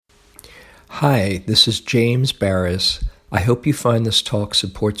Hi, this is James Baraz. I hope you find this talk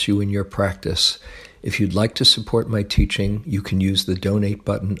supports you in your practice. If you'd like to support my teaching, you can use the donate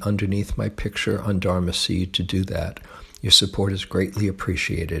button underneath my picture on Dharma Seed to do that. Your support is greatly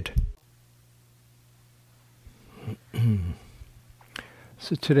appreciated.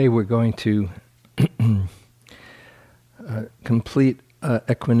 So today we're going to complete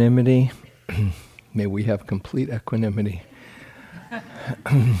equanimity. May we have complete equanimity.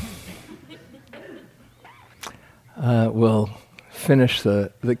 We'll finish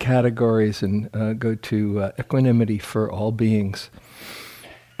the categories and go to equanimity for all beings.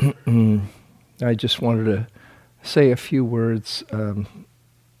 I just wanted to say a few words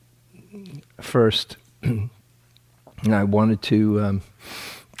first. And I wanted to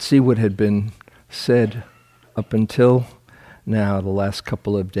see what had been said up until now, the last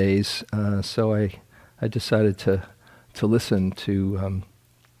couple of days. So I decided to listen to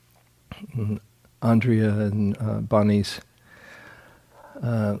Andrea and Bonnie's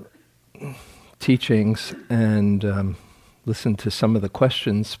teachings and listen to some of the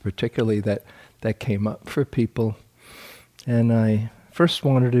questions, particularly that came up for people. And I first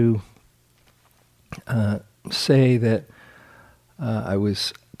wanted to say that I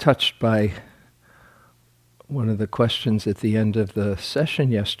was touched by one of the questions at the end of the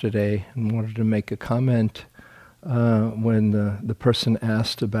session yesterday and wanted to make a comment when the person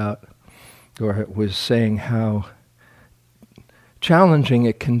asked about, or was saying how challenging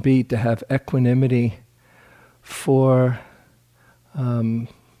it can be to have equanimity for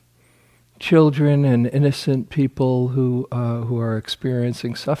children and innocent people who are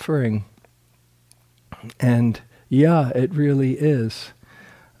experiencing suffering. And yeah, it really is.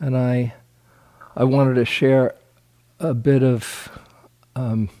 And I wanted to share a bit of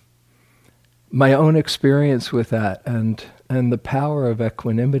my own experience with that and the power of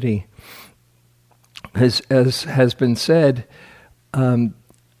equanimity. As has been said,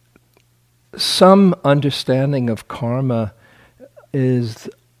 some understanding of karma is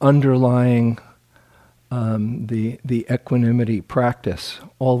underlying the equanimity practice,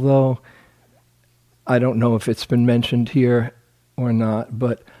 although I don't know if it's been mentioned here or not,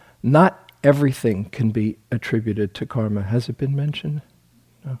 but not everything can be attributed to karma. Has it been mentioned?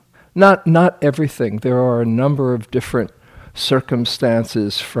 No. Not everything. There are a number of different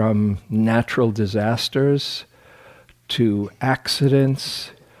circumstances, from natural disasters to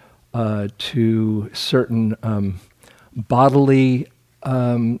accidents to certain bodily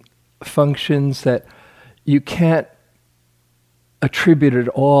functions that you can't attribute it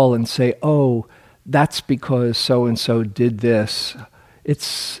all and say, oh, that's because so-and-so did this.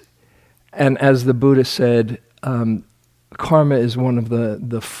 And as the Buddha said, karma is one of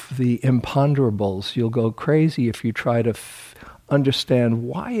the imponderables. You'll go crazy if you try to understand,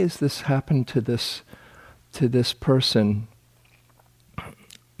 why is this happened to this person?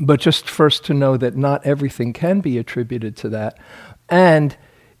 But just first to know that not everything can be attributed to that. And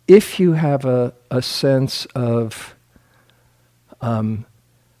if you have a sense of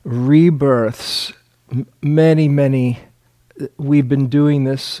rebirths, many, we've been doing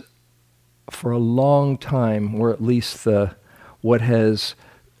this for a long time, or at least what has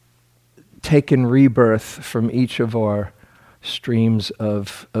taken rebirth from each of our streams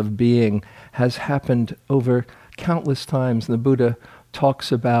of being has happened over countless times. And the Buddha talks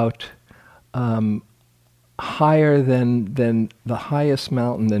about higher than the highest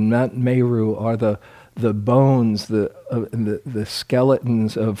mountain, than Mount Meru, are the bones, the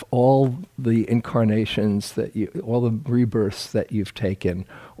skeletons of all the incarnations all the rebirths that you've taken,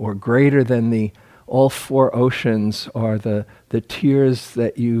 or greater than all four oceans are the tears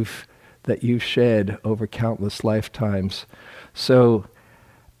that you've shed over countless lifetimes. So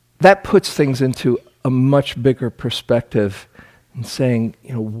that puts things into a much bigger perspective, and saying,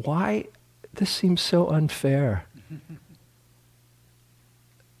 why this seems so unfair.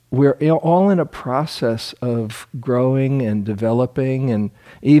 We're all in a process of growing and developing, and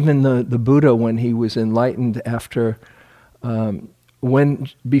even the Buddha, when he was enlightened at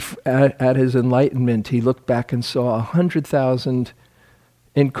his enlightenment, he looked back and saw 100,000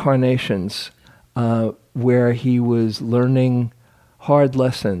 incarnations where he was learning hard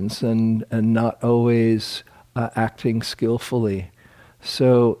lessons and not always acting skillfully.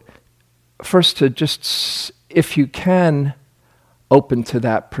 So first, to just, if you can, open to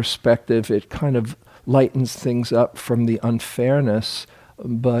that perspective, it kind of lightens things up from the unfairness,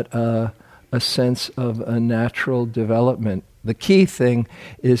 but a sense of a natural development. The key thing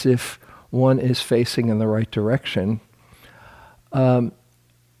is if one is facing in the right direction. But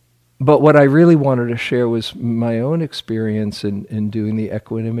what I really wanted to share was my own experience in doing the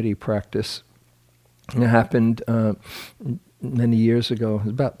equanimity practice. It happened many years ago,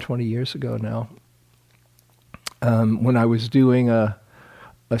 about 20 years ago now, when I was doing a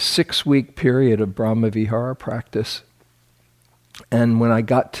 6-week period of Brahma Vihara practice. And when I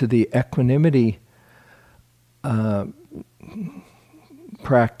got to the equanimity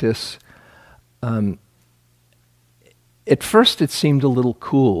practice, at first it seemed a little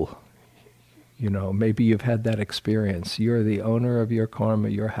cool. You know, maybe you've had that experience. You're the owner of your karma.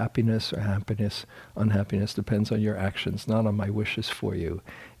 Your happiness or unhappiness depends on your actions, not on my wishes for you.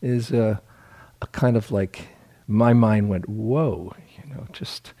 Is a kind of like, my mind went, whoa, you know,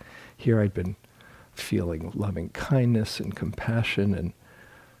 just here I'd been feeling loving kindness and compassion and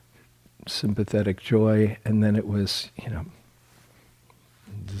sympathetic joy, and then it was, you know,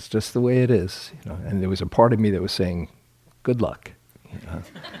 it's just the way it is, you know. And there was a part of me that was saying, good luck, you know.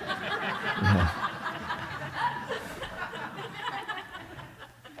 Yeah.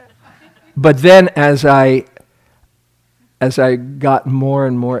 But then as I got more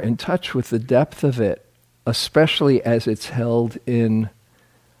and more in touch with the depth of it, especially as it's held in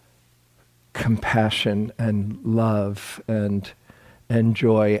compassion and love and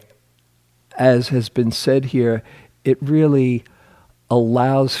joy, as has been said here, it really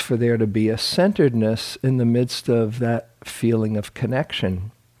allows for there to be a centeredness in the midst of that feeling of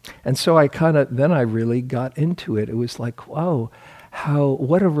connection. And so then I really got into it. It was like, wow,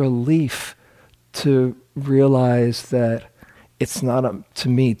 what a relief to realize that it's not up to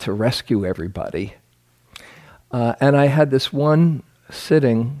me to rescue everybody. And I had this one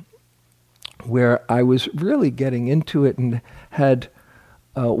sitting where I was really getting into it and had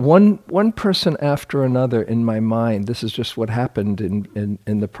one person after another in my mind, this is just what happened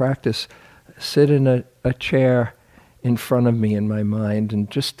in the practice, sit in a chair in front of me in my mind and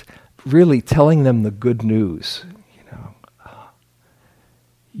just really telling them the good news. You know,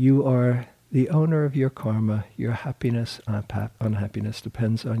 you are the owner of your karma. Your happiness, unhappiness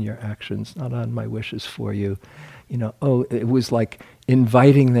depends on your actions, not on my wishes for you. You know, it was like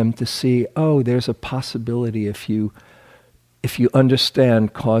inviting them to see, there's a possibility if you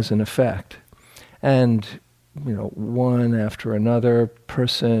understand cause and effect. And, you know, one after another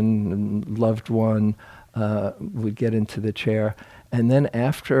person, loved one, would get into the chair. And then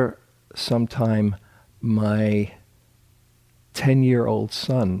after some time, my 10-year-old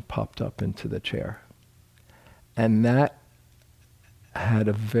son popped up into the chair. And that had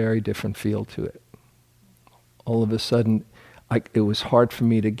a very different feel to it. All of a sudden, it was hard for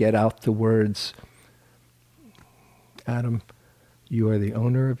me to get out the words, Adam, you are the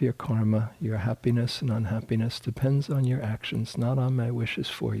owner of your karma. Your happiness and unhappiness depends on your actions, not on my wishes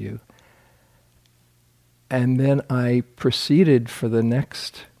for you. And then I proceeded for the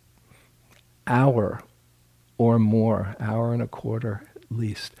next hour or more, hour and a quarter at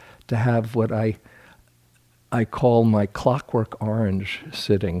least, to have what I call my Clockwork Orange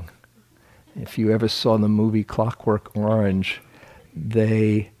sitting. If you ever saw the movie Clockwork Orange,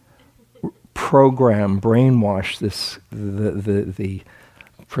 they brainwash the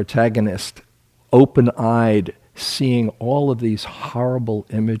protagonist, open-eyed, seeing all of these horrible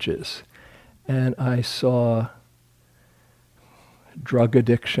images. And I saw drug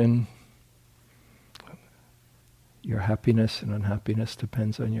addiction. Your happiness and unhappiness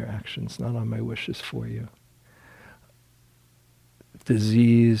depends on your actions, not on my wishes for you.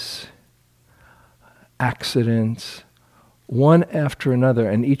 Disease, accidents, one after another,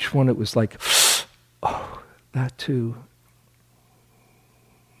 and each one it was like, that too.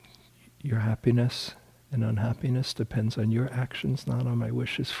 Your happiness and unhappiness depends on your actions, not on my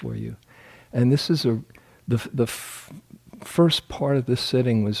wishes for you. And this is the first part of this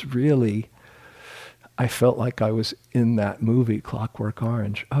sitting was really, I felt like I was in that movie, Clockwork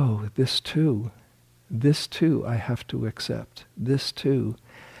Orange. This too I have to accept. This too.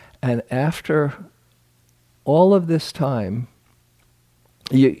 And after all of this time,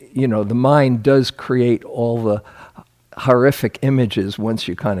 you know, the mind does create all the horrific images once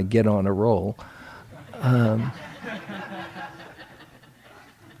you kind of get on a roll.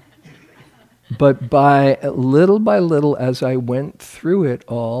 But by little, as I went through it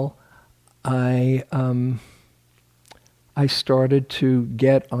all, I started to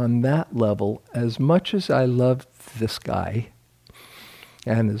get on that level. As much as I loved this guy,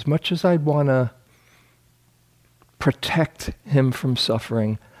 and as much as I'd want to protect him from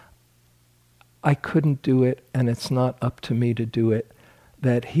suffering, I couldn't do it, and it's not up to me to do it.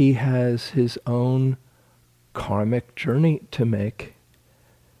 That he has his own karmic journey to make.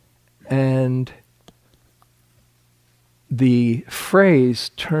 And the phrase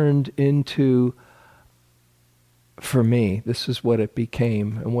turned into, for me, this is what it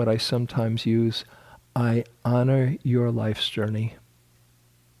became, and what I sometimes use, I honor your life's journey.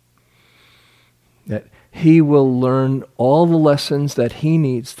 That he will learn all the lessons that he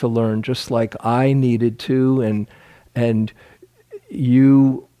needs to learn, just like I needed to, and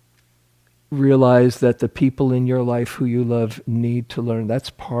you realize that the people in your life who you love need to learn. That's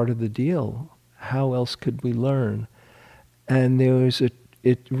part of the deal. How else could we learn? And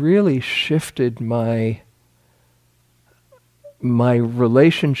it really shifted my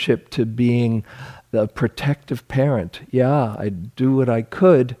relationship to being the protective parent. Yeah, I do what I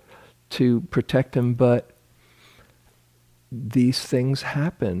could to protect him, but these things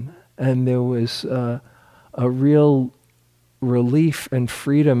happen. And there was a real relief and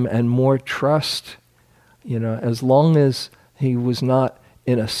freedom and more trust, as long as he was not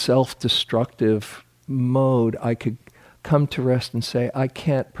in a self-destructive mode, I could come to rest and say, I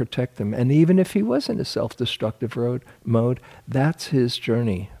can't protect him. And even if he was in a self-destructive mode, that's his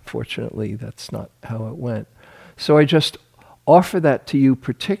journey. Fortunately, that's not how it went. So I just offer that to you,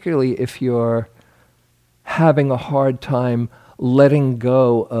 particularly if you're having a hard time letting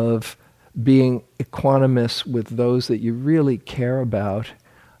go of being equanimous with those that you really care about.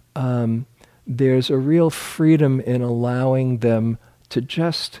 There's a real freedom in allowing them to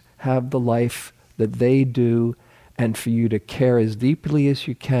just have the life that they do, and for you to care as deeply as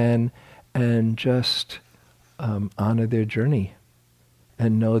you can and just honor their journey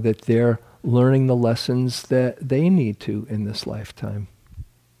and know that they're learning the lessons that they need to in this lifetime.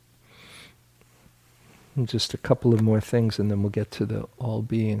 And just a couple of more things and then we'll get to the all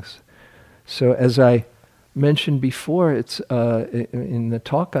beings. So as I mentioned before, it's in the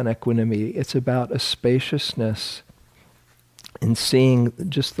talk on equanimity, it's about a spaciousness and seeing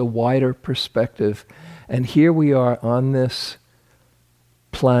just the wider perspective. And here we are on this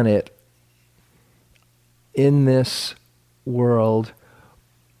planet, in this world,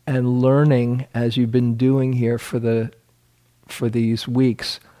 and learning, as you've been doing here for these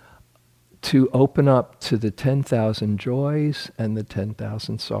weeks, to open up to the 10,000 joys and the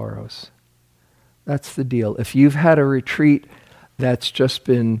 10,000 sorrows. That's the deal. If you've had a retreat that's just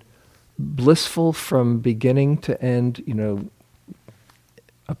been blissful from beginning to end,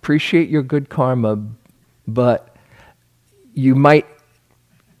 appreciate your good karma, but you might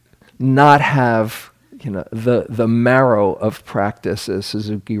not have, the marrow of practice, as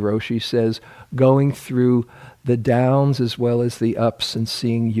Suzuki Roshi says, going through the downs as well as the ups and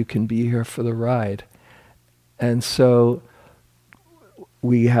seeing you can be here for the ride. And so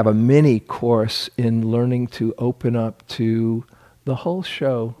we have a mini course in learning to open up to the whole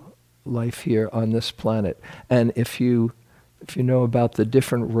show, life here on this planet. And if you know about the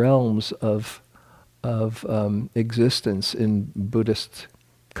different realms of existence in Buddhist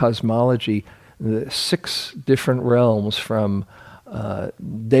cosmology, the 6 different realms from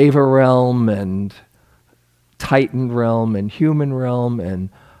Deva realm and Titan realm and human realm and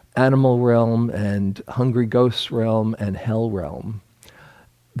animal realm and hungry ghost realm and hell realm.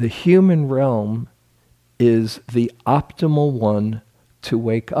 The human realm is the optimal one to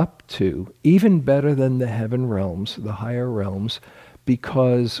wake up to, even better than the heaven realms, the higher realms,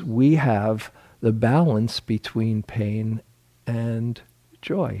 because we have the balance between pain and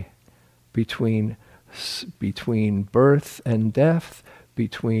joy, between birth and death,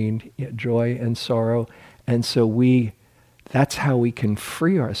 between joy and sorrow. And so that's how we can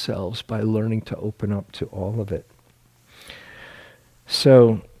free ourselves, by learning to open up to all of it.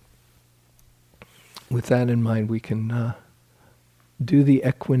 So with that in mind, we can do the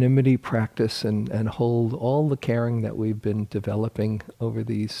equanimity practice and hold all the caring that we've been developing over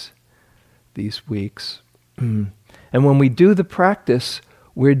these weeks. And when we do the practice,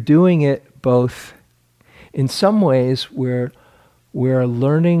 we're doing it both, in some ways, we're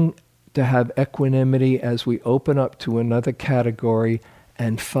learning to have equanimity as we open up to another category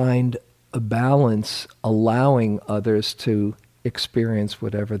and find a balance, allowing others to experience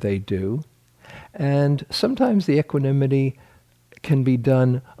whatever they do. And sometimes the equanimity can be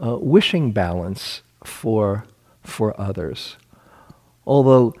done wishing balance for others.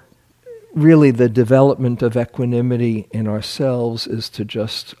 Although really the development of equanimity in ourselves is to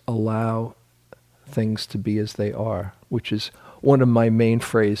just allow things to be as they are, which is one of my main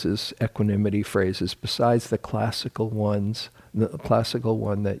phrases, equanimity phrases, besides the classical ones, the classical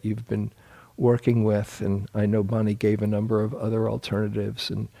one that you've been working with. And I know Bonnie gave a number of other alternatives,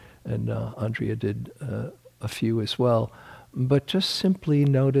 and Andrea did a few as well. But just simply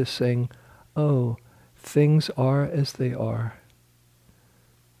noticing, things are as they are.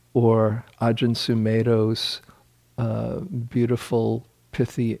 Or Ajahn Sumedho's beautiful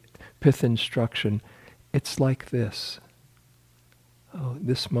pith instruction, it's like this.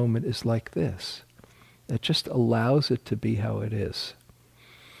 This moment is like this. that just allows it to be how it is.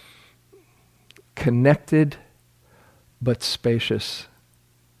 Connected, but spacious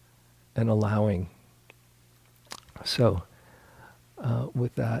and allowing. So,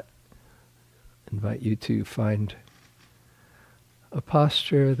 with that, I invite you to find a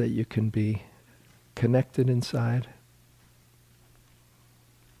posture that you can be connected inside.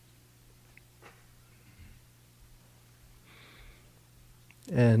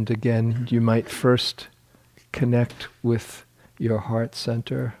 And again, you might first connect with your heart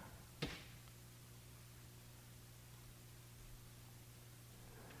center.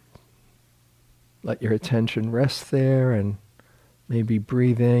 Let your attention rest there, and maybe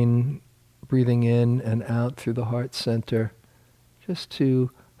breathing in and out through the heart center, just to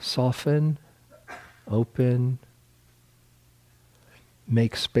soften, open,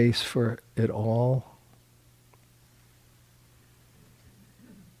 make space for it all.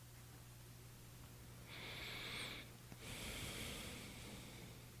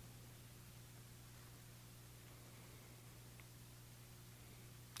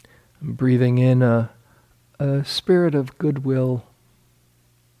 Breathing in a spirit of goodwill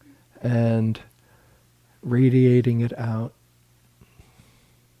and radiating it out.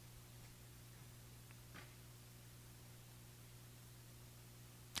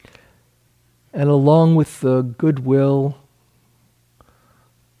 And along with the goodwill,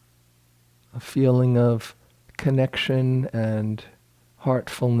 a feeling of connection and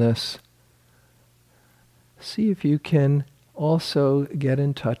heartfulness, see if you can also get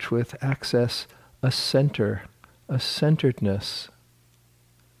in touch with, access a center, a centeredness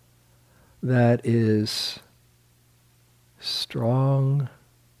that is strong,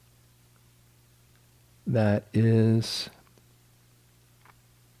 that is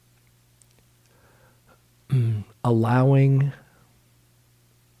allowing,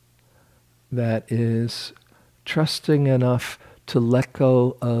 that is trusting enough to let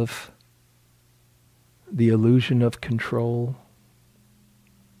go of the illusion of control.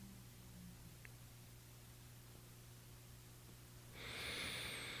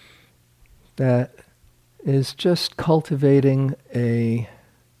 That is just cultivating a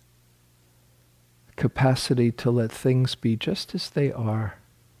capacity to let things be just as they are.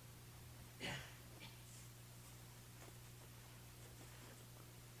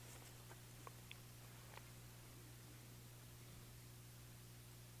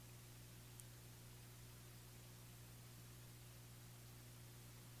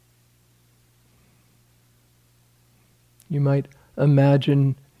 You might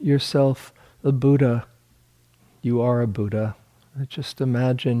imagine yourself a Buddha. You are a Buddha. Just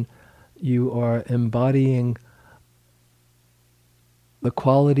imagine you are embodying the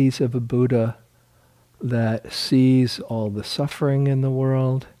qualities of a Buddha that sees all the suffering in the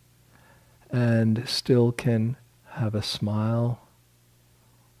world and still can have a smile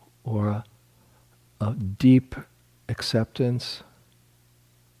or a deep acceptance.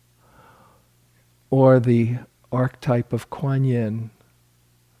 Or the archetype of Kuan Yin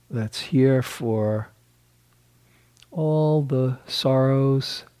that's here for all the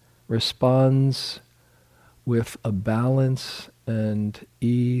sorrows, responds with a balance and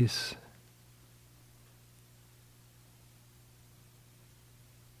ease.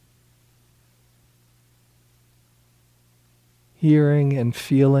 Hearing and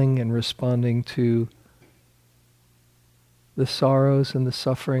feeling and responding to the sorrows and the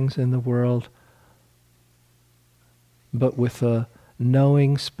sufferings in the world, but with a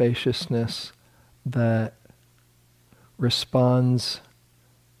knowing spaciousness that responds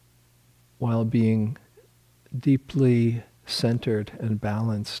while being deeply centered and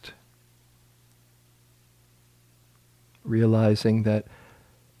balanced. Realizing that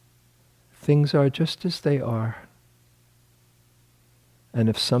things are just as they are. And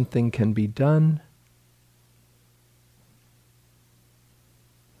if something can be done,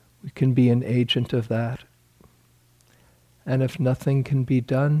 we can be an agent of that. And if nothing can be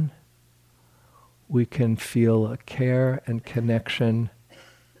done, we can feel a care and connection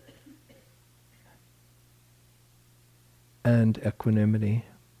and equanimity.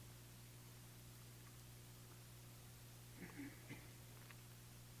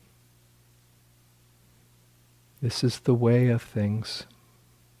 This is the way of things.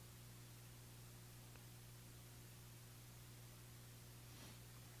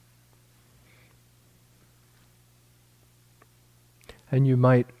 And you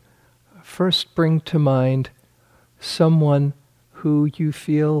might first bring to mind someone who you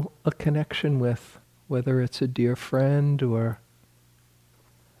feel a connection with, whether it's a dear friend or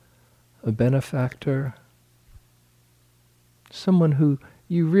a benefactor, someone who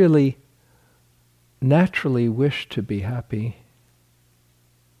you really naturally wish to be happy,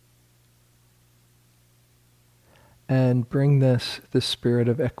 and bring this spirit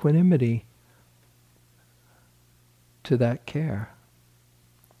of equanimity to that care.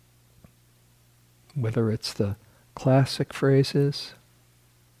 Whether it's the classic phrases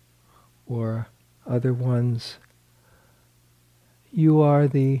or other ones, you are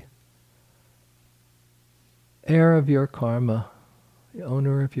the heir of your karma, the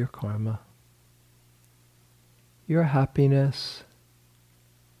owner of your karma. Your happiness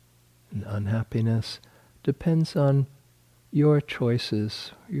and unhappiness depends on your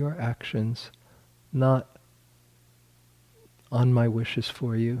choices, your actions, not on my wishes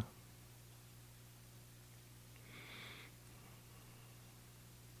for you.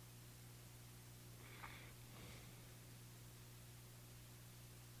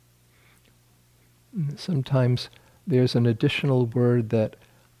 Sometimes there's an additional word that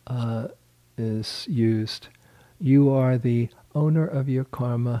is used. You are the owner of your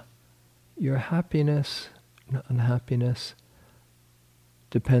karma. Your happiness and unhappiness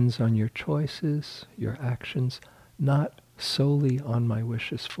depends on your choices, your actions, not solely on my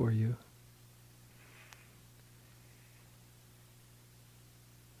wishes for you.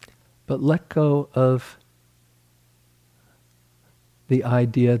 But let go of the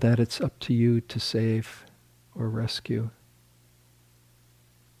idea that it's up to you to save or rescue.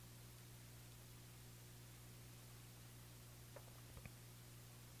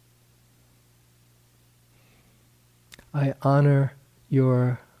 I honor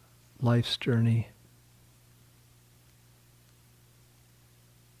your life's journey.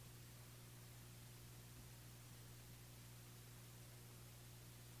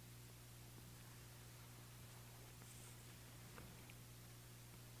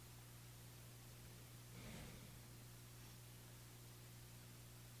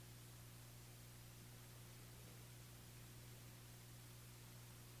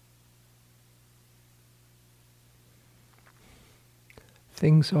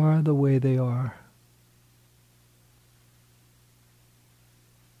 Things are the way they are.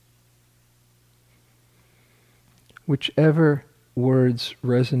 Whichever words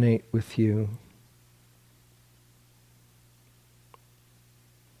resonate with you,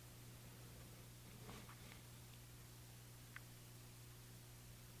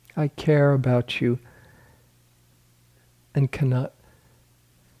 I care about you and cannot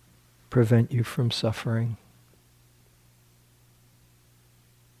prevent you from suffering.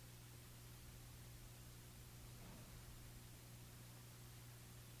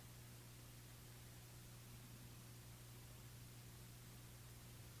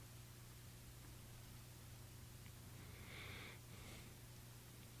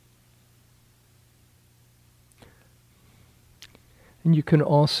 And you can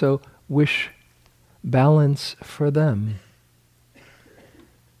also wish balance for them.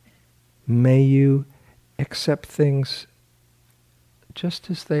 May you accept things just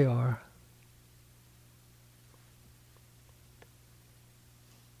as they are.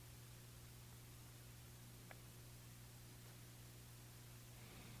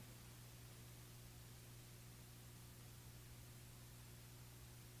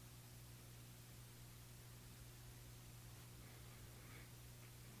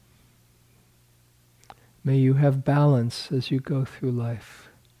 May you have balance as you go through life.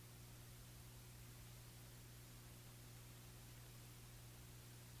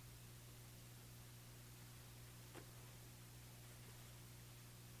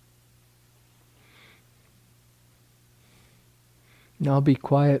 Now I'll be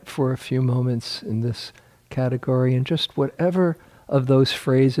quiet for a few moments in this category, and just whatever of those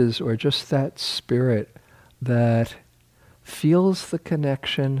phrases or just that spirit that feels the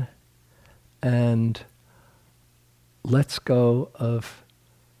connection and lets go of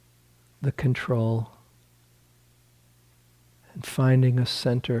the control and finding a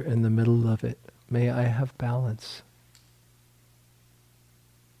center in the middle of it. May I have balance.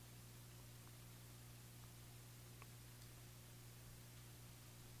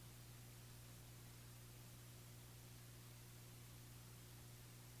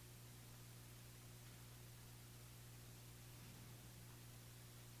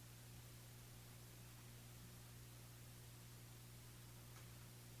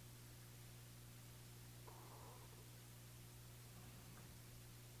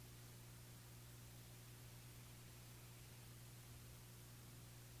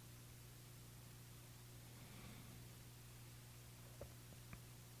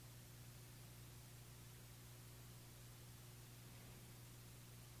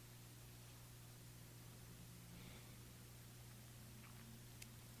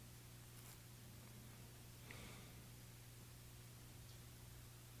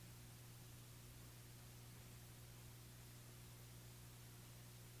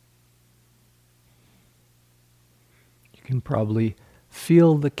 can probably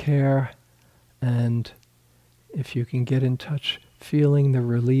feel the care, and if you can get in touch, feeling the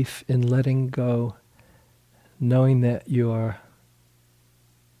relief in letting go, knowing that the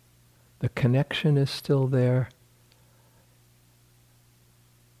connection is still there,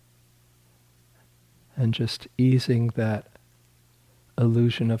 and just easing that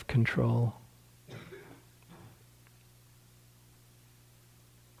illusion of control.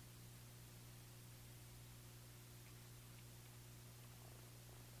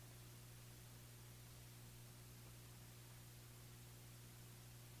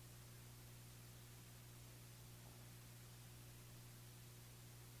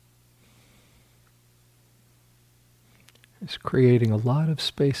 It's creating a lot of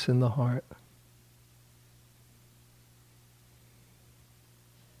space in the heart.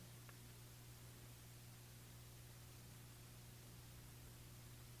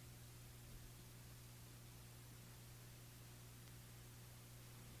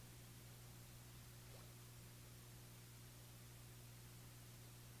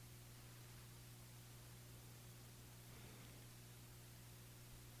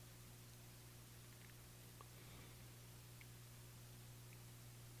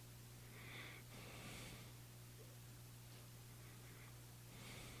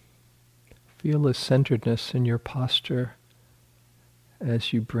 Feel a centeredness in your posture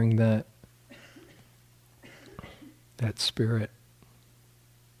as you bring that spirit.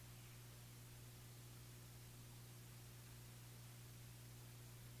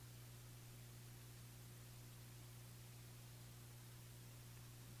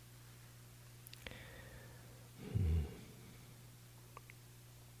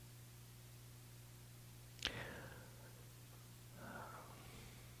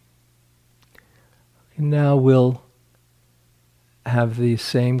 Now we'll have these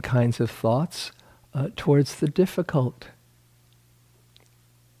same kinds of thoughts towards the difficult.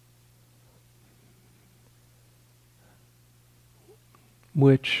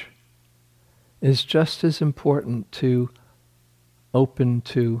 Which is just as important to open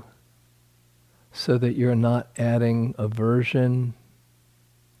to, so that you're not adding aversion,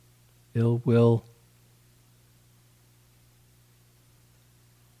 ill will,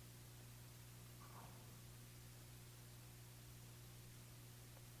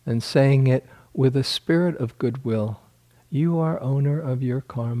 and saying it with a spirit of goodwill. You are owner of your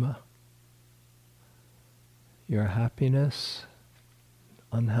karma. Your happiness,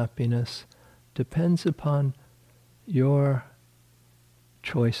 unhappiness depends upon your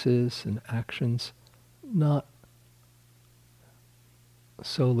choices and actions, not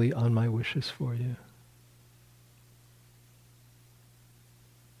solely on my wishes for you.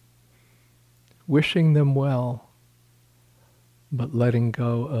 Wishing them well, but letting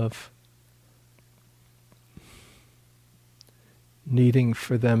go of needing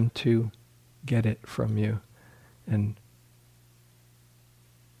for them to get it from you and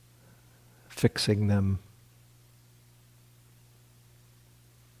fixing them.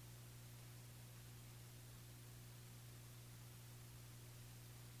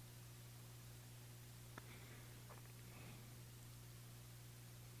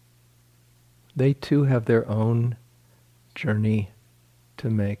 They too have their own journey to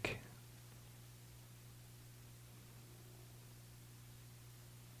make.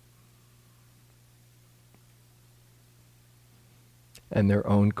 And their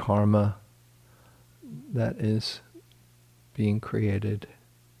own karma that is being created.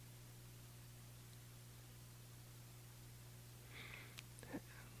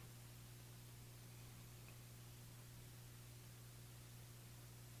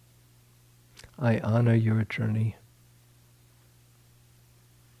 I honor your journey.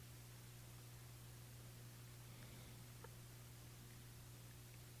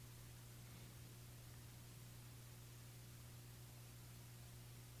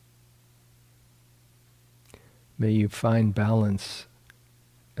 May you find balance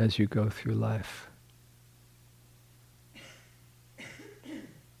as you go through life.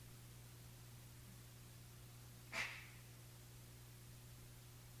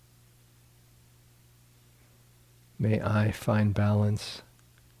 May I find balance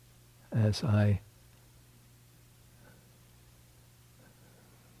as I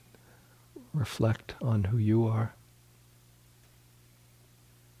reflect on who you are.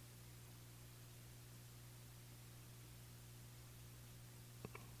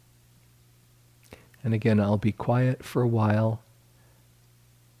 And again, I'll be quiet for a while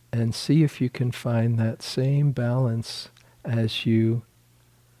and see if you can find that same balance as you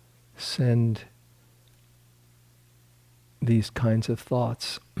send these kinds of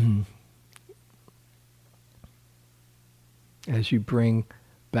thoughts. as you bring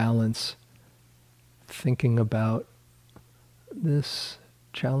balance, thinking about this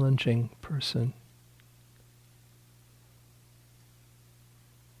challenging person.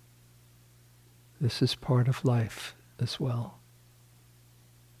 This is part of life as well.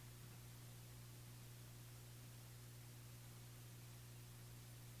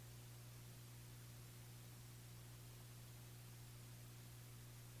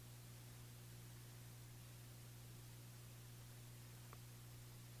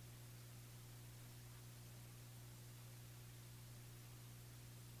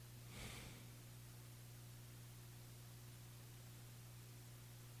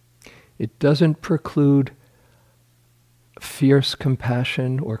 It doesn't preclude fierce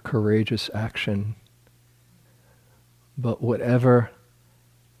compassion or courageous action, but whatever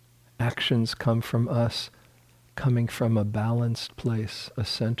actions come from us, coming from a balanced place, a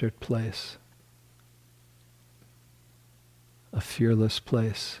centered place, a fearless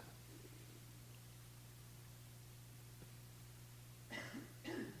place.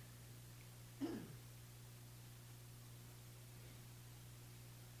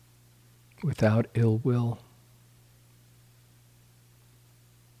 Without ill will.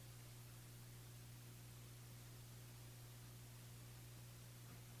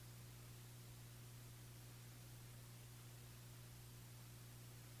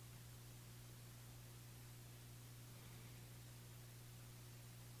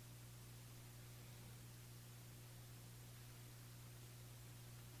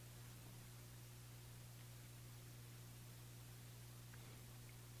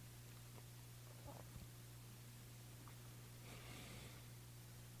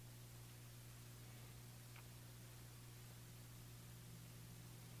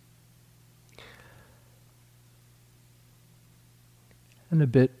 And a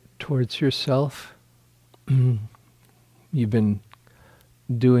bit towards yourself. You've been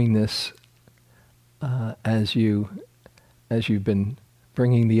doing this as you've been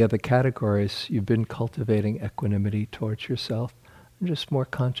bringing the other categories. You've been cultivating equanimity towards yourself. And just more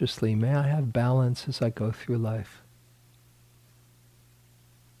consciously, may I have balance as I go through life.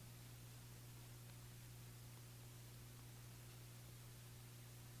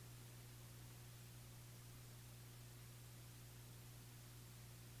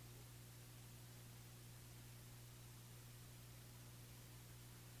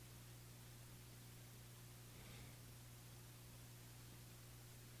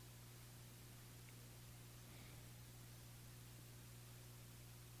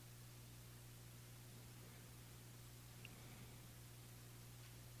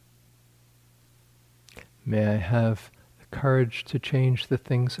 May I have the courage to change the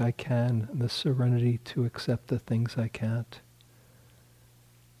things I can, and the serenity to accept the things I can't,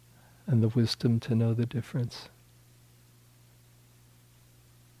 and the wisdom to know the difference.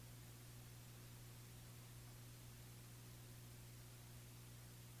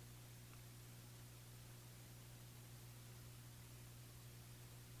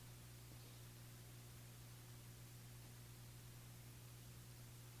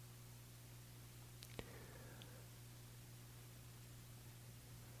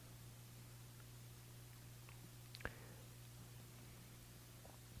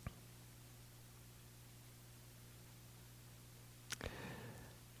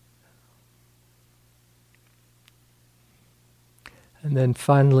 And then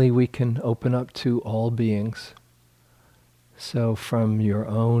finally we can open up to all beings. So from your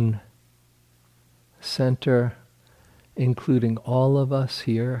own center, including all of us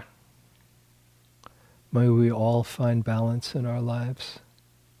here, may we all find balance in our lives.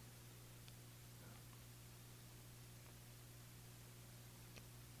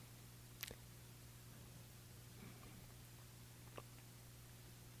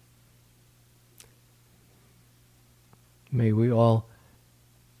 May we all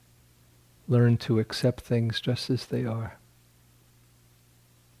learn to accept things just as they are.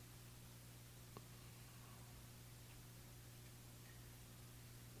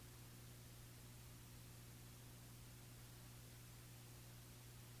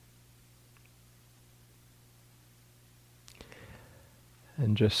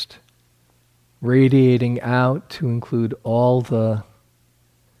 And just radiating out to include all the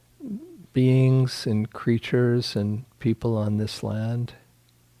beings and creatures and people on this land.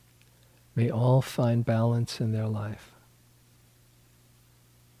 May all find balance in their life.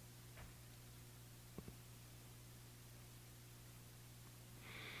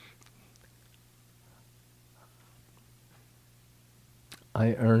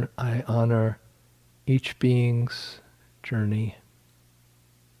 I honor each being's journey.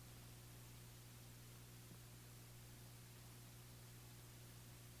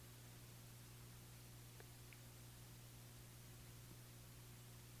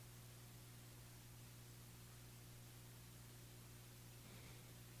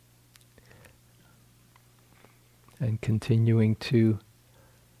 and continuing to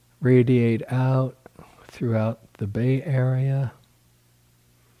radiate out throughout the Bay Area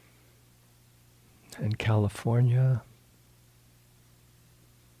and California,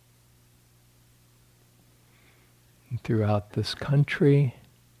 and throughout this country.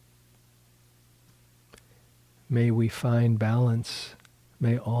 May we find balance.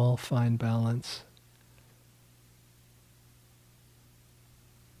 May all find balance.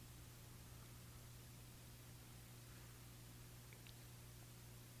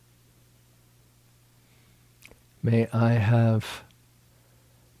 May I have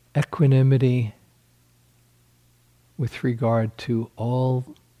equanimity with regard to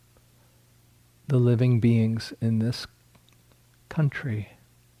all the living beings in this country.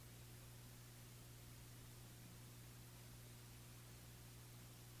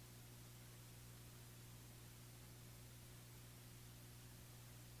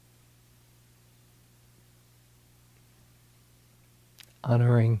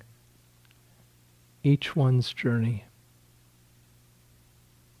 Honoring each one's journey.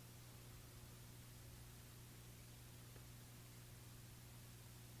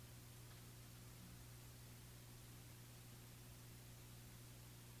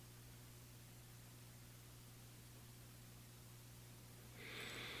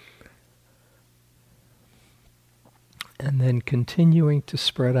 And then continuing to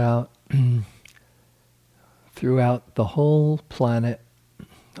spread out throughout the whole planet,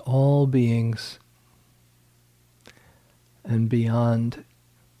 all beings, and beyond,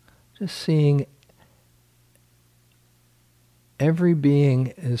 just seeing every being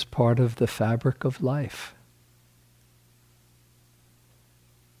is part of the fabric of life.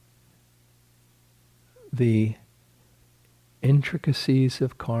 The intricacies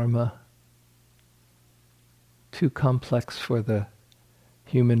of karma, too complex for the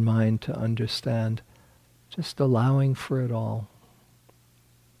human mind to understand, just allowing for it all.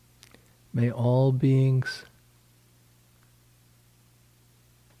 May all beings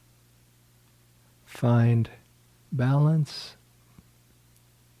find balance,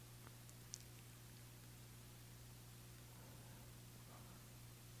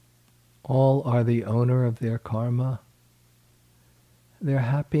 all are the owner of their karma. Their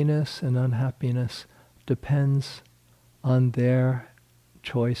happiness and unhappiness depends on their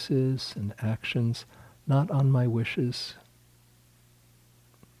choices and actions, not on my wishes.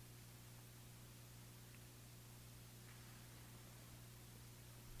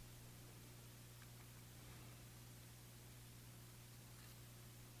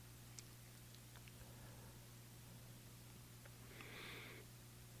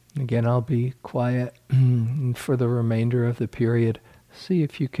 Again, I'll be quiet for the remainder of the period. See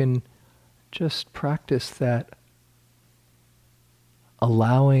if you can just practice that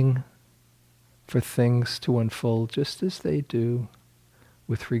allowing for things to unfold just as they do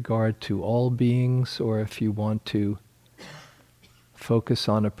with regard to all beings, or if you want to focus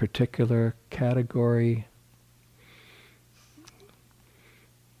on a particular category,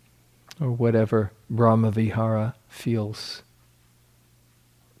 or whatever Brahma Vihara feels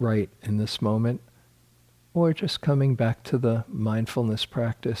right in this moment, or just coming back to the mindfulness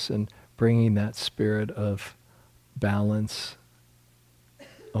practice and bringing that spirit of balance,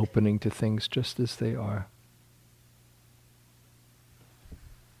 opening to things just as they are.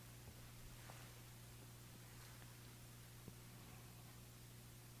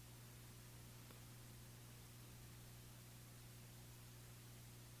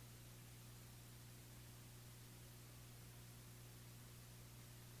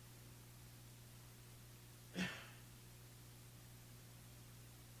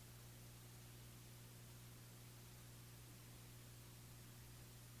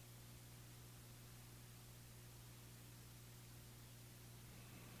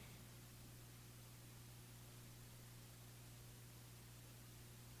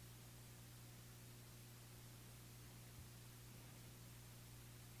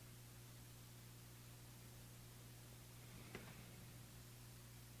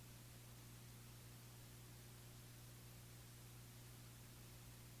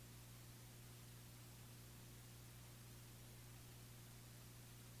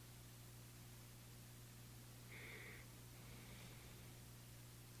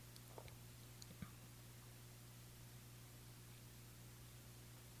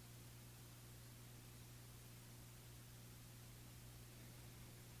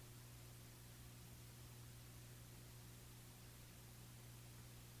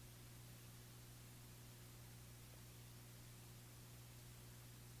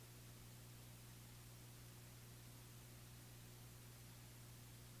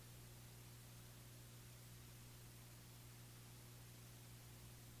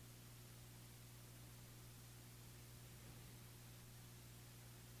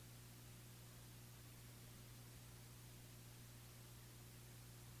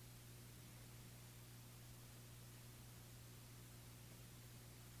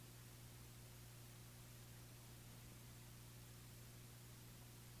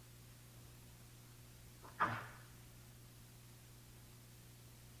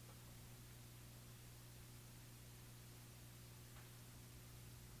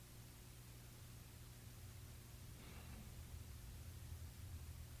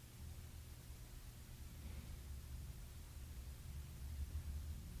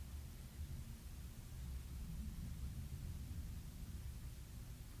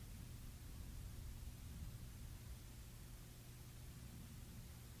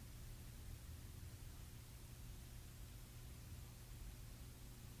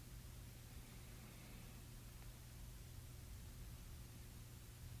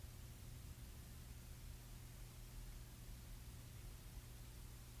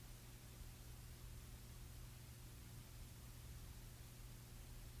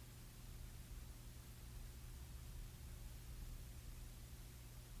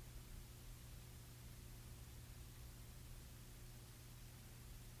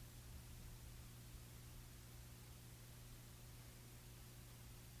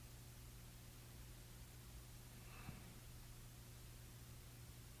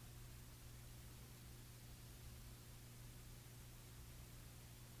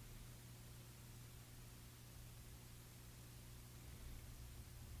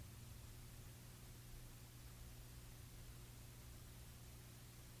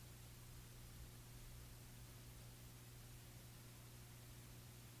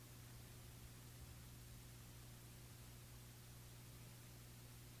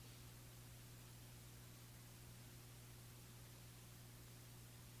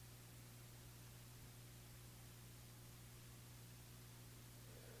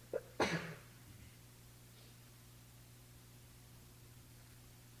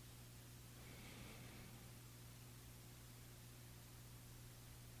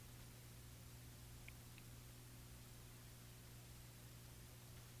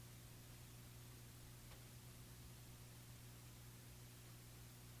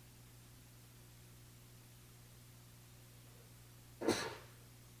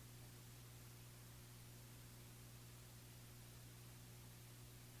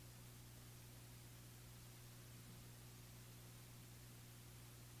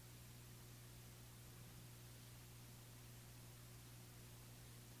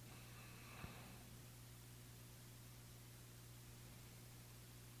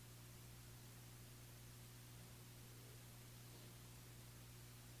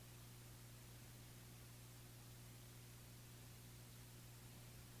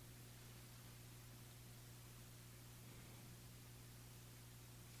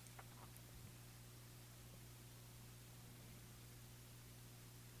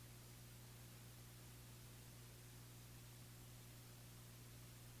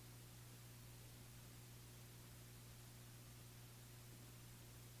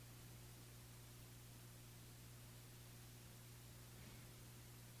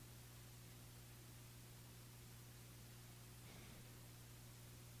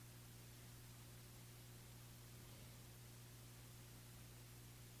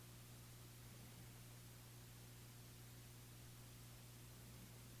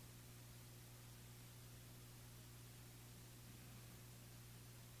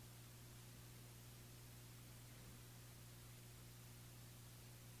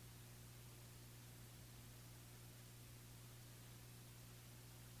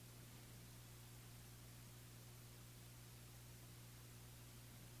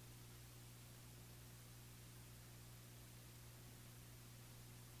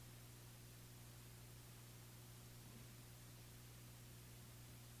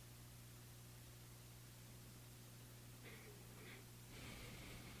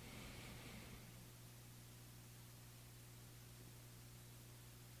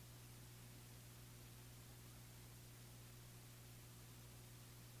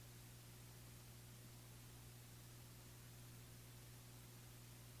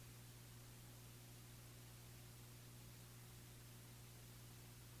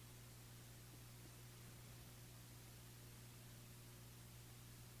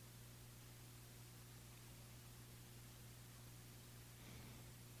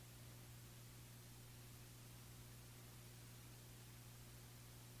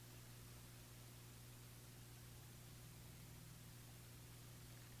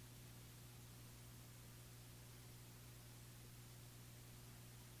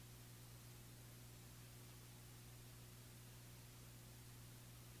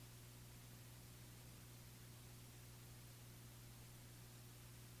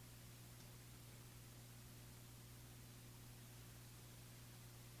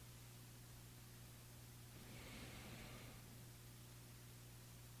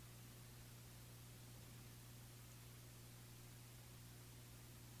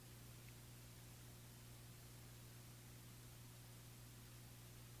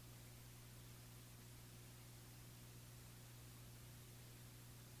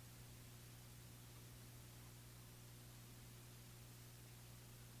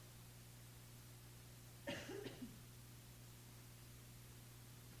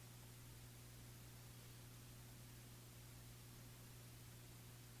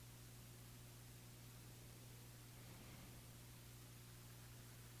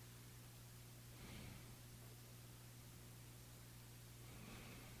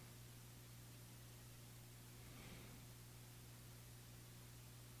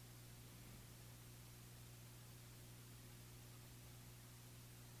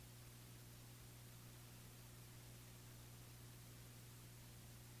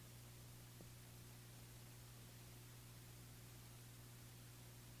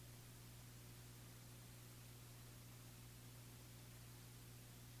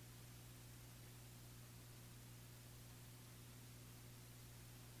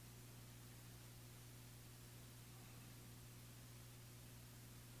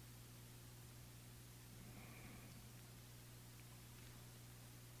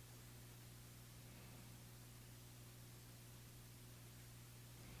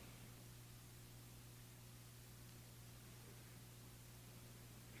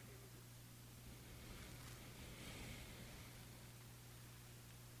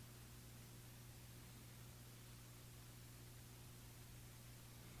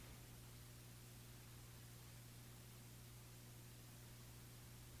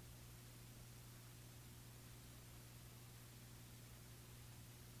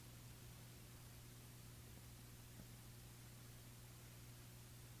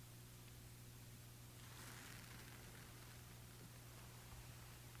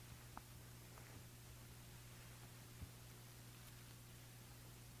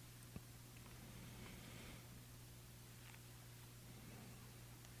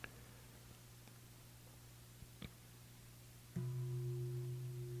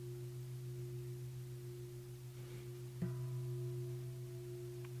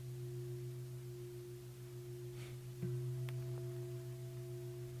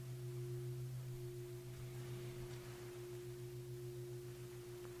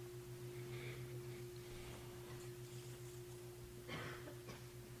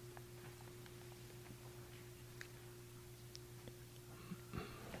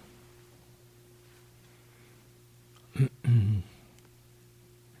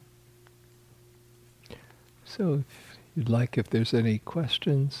 So if you'd like, if there's any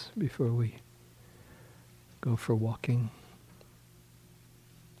questions before we go for walking.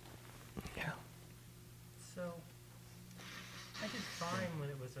 Yeah. So I did fine when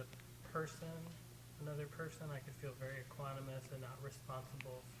it was a person, another person. I could feel very equanimous and not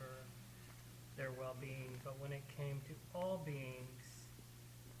responsible for their well-being. But when it came to all beings,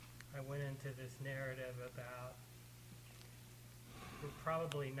 I went into this narrative about we're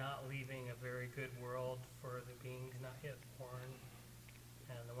probably not leaving a very good world for the beings not yet born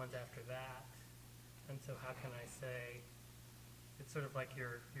and the ones after that. And so how can I say, it's sort of like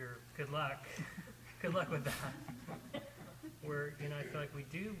your good luck. Good luck with that. Where, I feel like we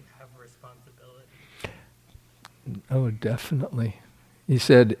do have a responsibility. Oh, definitely. He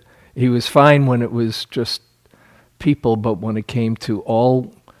said he was fine when it was just people, but when it came to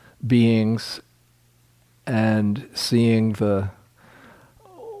all beings and seeing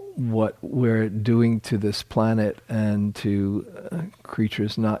what we're doing to this planet and to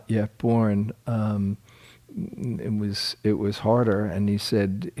creatures not yet born, it was harder. And he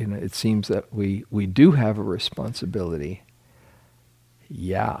said, it seems that we do have a responsibility.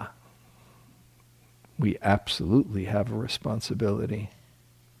 Yeah, we absolutely have a responsibility.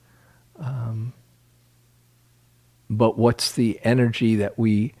 But what's the energy that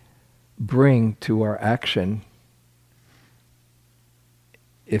we bring to our action?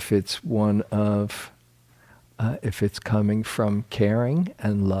 If it's one of, if it's coming from caring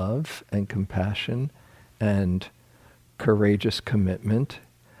and love and compassion and courageous commitment,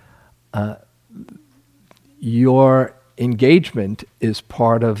 your engagement is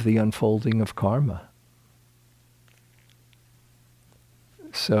part of the unfolding of karma.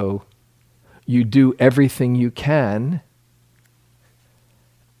 So you do everything you can,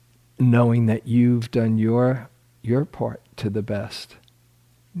 knowing that you've done your part to the best.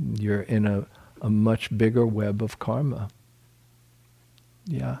 You're in a much bigger web of karma.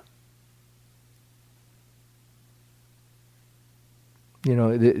 Yeah.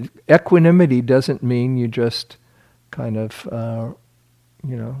 Equanimity doesn't mean you just kind of,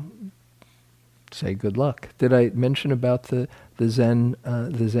 say good luck. Did I mention about the Zen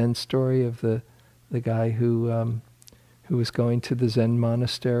story of the guy who was going to the Zen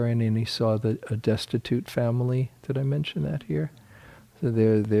monastery and he saw a destitute family? Did I mention that here? So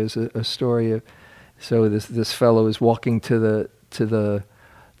there's a story of, so this fellow is walking to the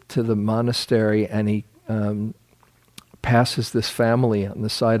monastery and he passes this family on the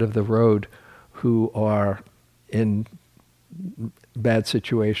side of the road who are in bad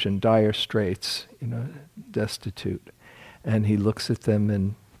situation, dire straits, destitute, and he looks at them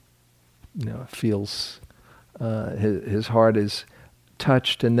and feels his heart is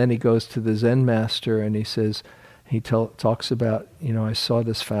touched, and then he goes to the Zen master and he says. He talks about, I saw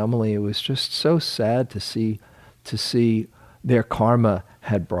this family. It was just so sad to see their karma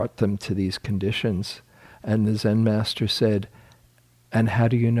had brought them to these conditions. And the Zen master said, and how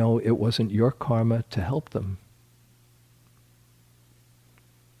do you know it wasn't your karma to help them?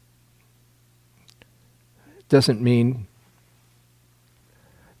 It doesn't mean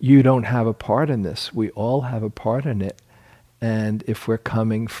you don't have a part in this. We all have a part in it. And if we're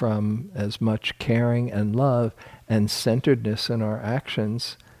coming from as much caring and love and centeredness in our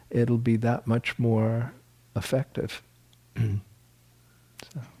actions, it'll be that much more effective. So,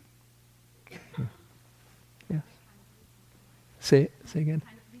 yeah. Say again.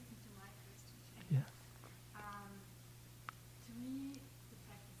 Yeah. To me, the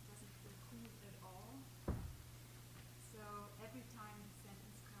practice doesn't feel cool at all. So every time the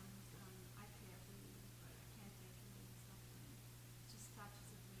sentence comes, I care for you, but I can't make you suffering. It just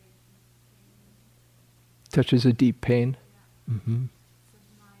touches a very deep pain. Touches a deep pain. Yeah. Mm-hmm. So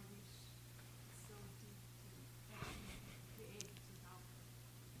my wish is so deep to actually be able to help,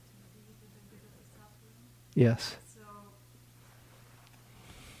 to relieve a little bit of the suffering. Yes. So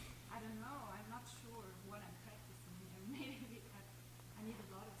I don't know. I'm not sure what I'm practicing here. Maybe I need a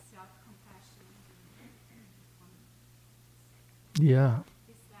lot of self-compassion. Yeah.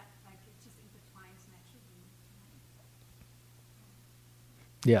 Is that like it just intertwines naturally?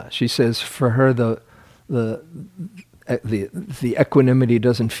 Yeah. She says for her the equanimity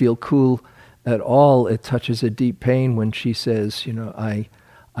doesn't feel cool at all. It touches a deep pain when she says,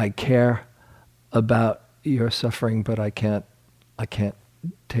 I care about your suffering, but I can't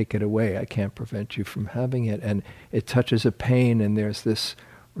take it away. I can't prevent you from having it. And it touches a pain, and there's this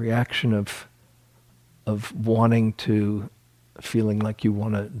reaction of wanting to, feeling like you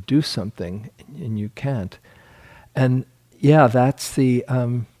want to do something and you can't. And yeah, that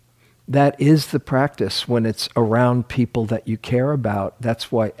is the practice when it's around people that you care about.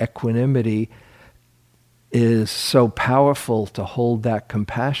 That's why equanimity is so powerful to hold that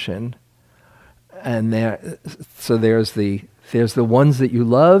compassion. And there's the ones that you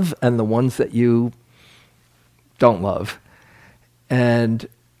love and the ones that you don't love. And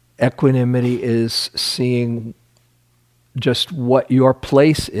equanimity is seeing just what your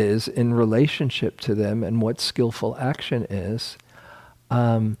place is in relationship to them and what skillful action is.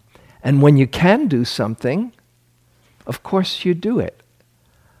 And when you can do something, of course you do it.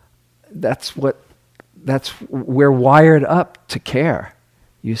 We're wired up to care.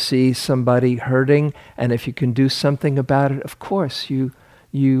 You see somebody hurting, and if you can do something about it, of course you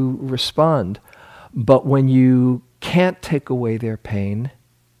respond. But when you can't take away their pain,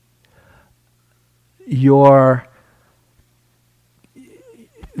 your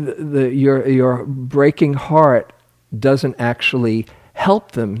breaking heart doesn't actually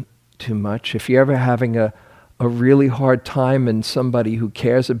help them too much. If you're ever having a really hard time and somebody who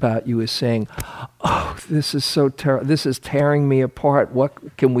cares about you is saying, "Oh, this is so terrible. This is tearing me apart.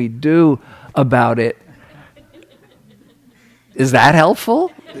 What can we do about it?" Is that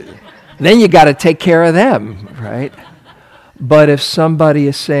helpful? Then you got to take care of them, right? But if somebody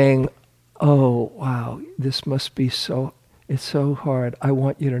is saying, "Oh, wow, this must be it's so hard. I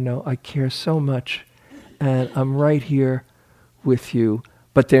want you to know I care so much and I'm right here with you."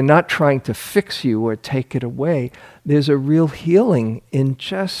 But they're not trying to fix you or take it away. There's a real healing in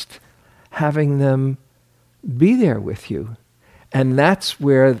just having them be there with you. And that's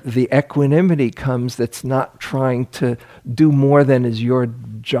where the equanimity comes, that's not trying to do more than is your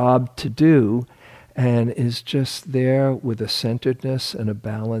job to do, and is just there with a centeredness and a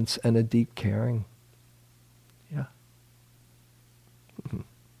balance and a deep caring. Yeah.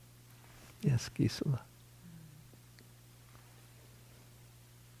 Yes, Gisela.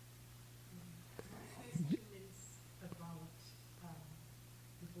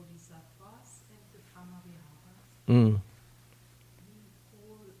 Mm.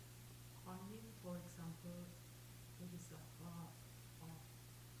 For example, Bodhisattva of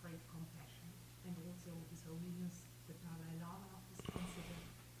great compassion, and also His Holiness the Dalai Lama is considered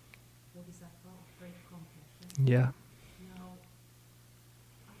Bodhisattva of great compassion. Yeah. Now,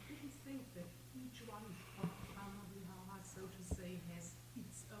 I didn't think that each one of Brahma Vihara, so to say, has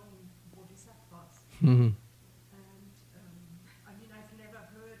its own bodhisattvas. Mm-hmm. I've never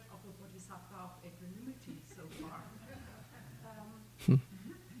heard of a bodhisattva of equanimity so far.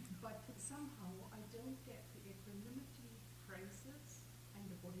 But somehow I don't get the equanimity phrases and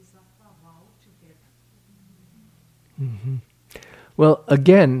the bodhisattva vow together. Mm-hmm. Well,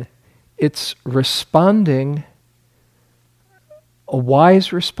 again, it's responding, a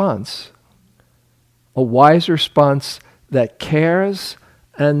wise response that cares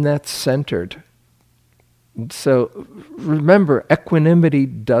and that's centered. So remember, equanimity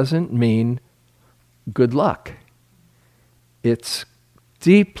doesn't mean good luck. It's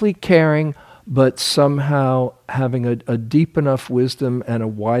deeply caring, but somehow having a deep enough wisdom and a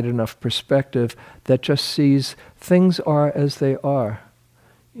wide enough perspective that just sees things are as they are.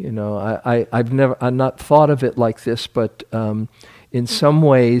 You know, I've not thought of it like this, but in some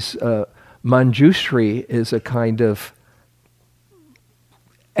ways, Manjushri is a kind of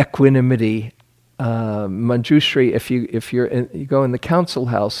equanimity. Manjushri, if you go in the council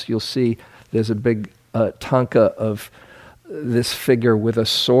house, you'll see there's a big tanka of this figure with a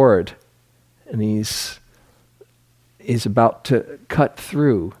sword, and he's about to cut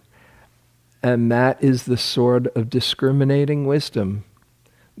through, and that is the sword of discriminating wisdom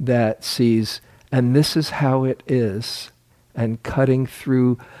that sees, and this is how it is, and cutting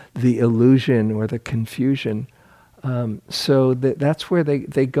through the illusion or the confusion. So that's where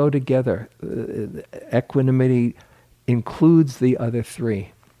they go together. Equanimity includes the other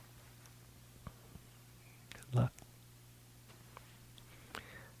three. Good luck.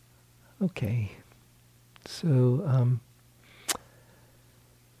 Okay. So,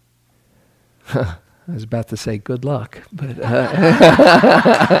 I was about to say good luck, but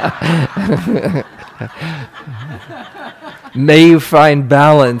may you find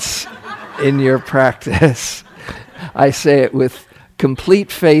balance in your practice. I say it with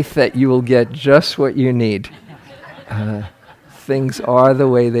complete faith that you will get just what you need. Things are the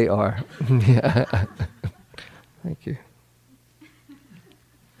way they are. Yeah. Thank you.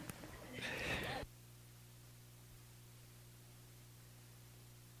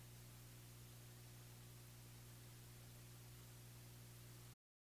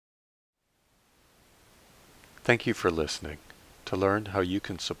 Thank you for listening. To learn how you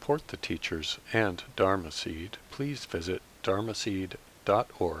can support the teachers and Dharma Seed, please visit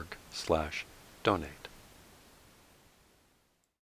dharmaseed.org/donate.